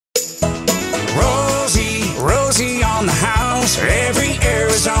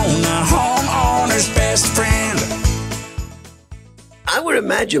would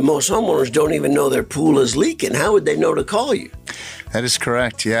imagine most homeowners don't even know their pool is leaking. How would they know to call you? That is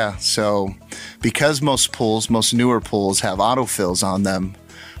correct, yeah. So because most newer pools have autofills on them,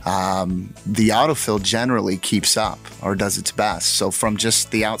 the autofill generally keeps up or does its best. So from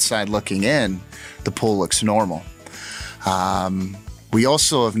just the outside looking in, the pool looks normal. We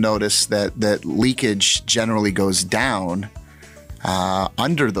also have noticed that leakage generally goes down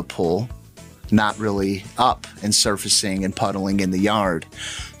under the pool, not really up and surfacing and puddling in the yard.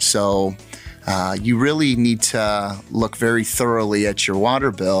 So you really need to look very thoroughly at your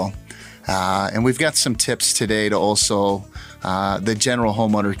water bill. And we've got some tips today to also the general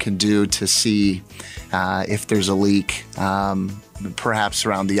homeowner can do to see if there's a leak, perhaps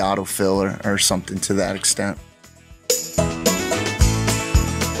around the autofill or something to that extent.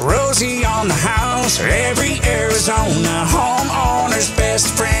 Rosie on the house, every Arizona home.